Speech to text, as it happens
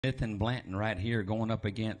Smith and Blanton right here going up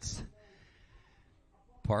against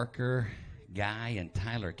Parker, Guy, and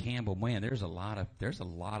Tyler Campbell. Man, there's a lot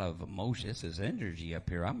of emotion. This is energy up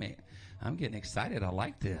here. I'm getting excited. I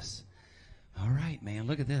like this. All right, man.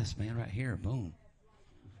 Look at this, man, right here. Boom.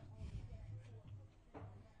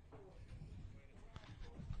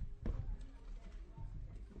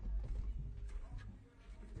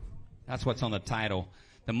 That's what's on the title.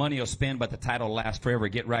 The money will spend, but the title will last forever.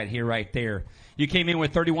 Get right here, right there. You came in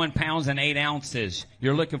with 31 pounds and 8 ounces.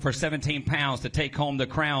 You're looking for 17 pounds to take home the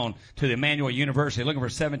crown to the Emmanuel University. Looking for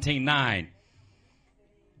 17.9.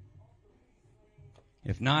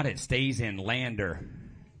 If not, it stays in Lander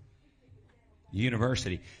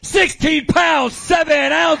University. 16 pounds,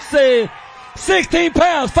 7 ounces. 16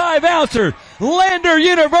 pounds, 5 ounces. Lander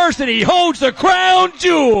University holds the crown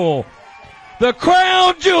jewel. The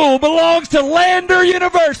crown jewel belongs to Lander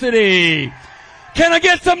University. Can I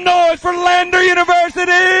get some noise for Lander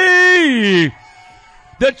University?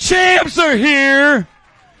 The champs are here.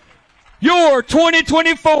 Your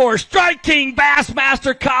 2024 Strike King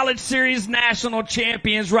Bassmaster College Series National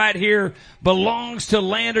Champions right here belongs to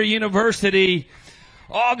Lander University.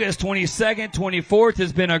 August 22nd, 24th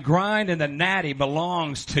has been a grind, and the natty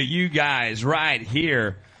belongs to you guys right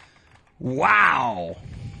here. Wow.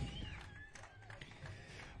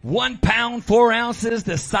 1 pound, 4 ounces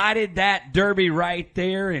decided that derby right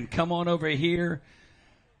there. And come on over here.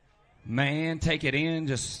 Man, take it in.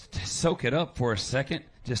 Just soak it up for a second.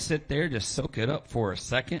 Just sit there. Just soak it up for a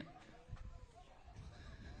second.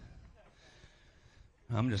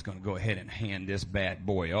 I'm just going to go ahead and hand this bad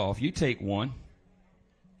boy off. You take one.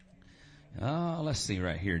 Let's see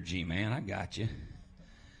right here, G-Man. I got you.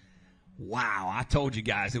 Wow, I told you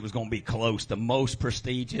guys it was going to be close. The most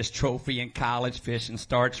prestigious trophy in college fishing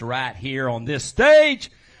starts right here on this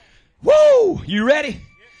stage. Woo! You ready?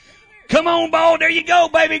 Come on, ball. There you go,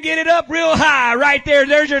 baby. Get it up real high right there.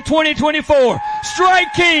 There's your 2024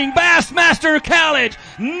 Strike King Bassmaster College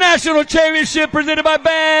National Championship presented by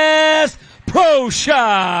B.A.S.S Pro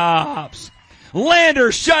Shops.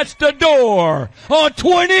 Lander shuts the door on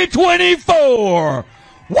 2024.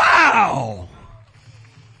 Wow!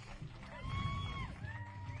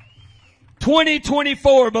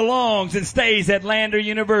 2024 belongs and stays at Lander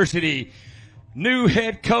University. New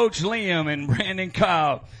head coach Liam and Brandon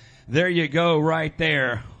Cobb. There you go right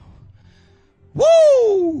there.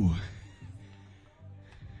 Woo!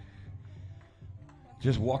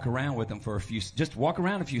 Just walk around with them for just walk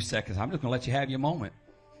around a few seconds. I'm just going to let you have your moment.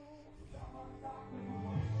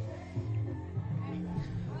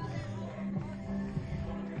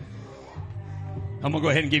 I'm going to go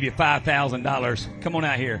ahead and give you $5,000. Come on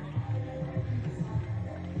out here.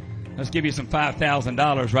 Let's give you some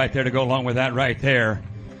 $5,000 right there to go along with that right there.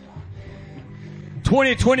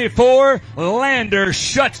 2024, Lander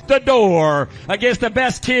shuts the door against the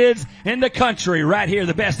best kids in the country right here,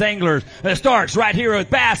 the best anglers. It starts right here with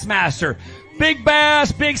Bassmaster. Big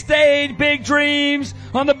bass, big stage, big dreams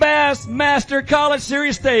on the Bassmaster College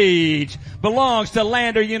Series stage. Belongs to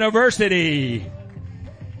Lander University.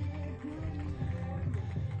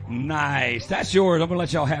 Nice. That's yours. I'm going to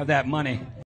let y'all have that money.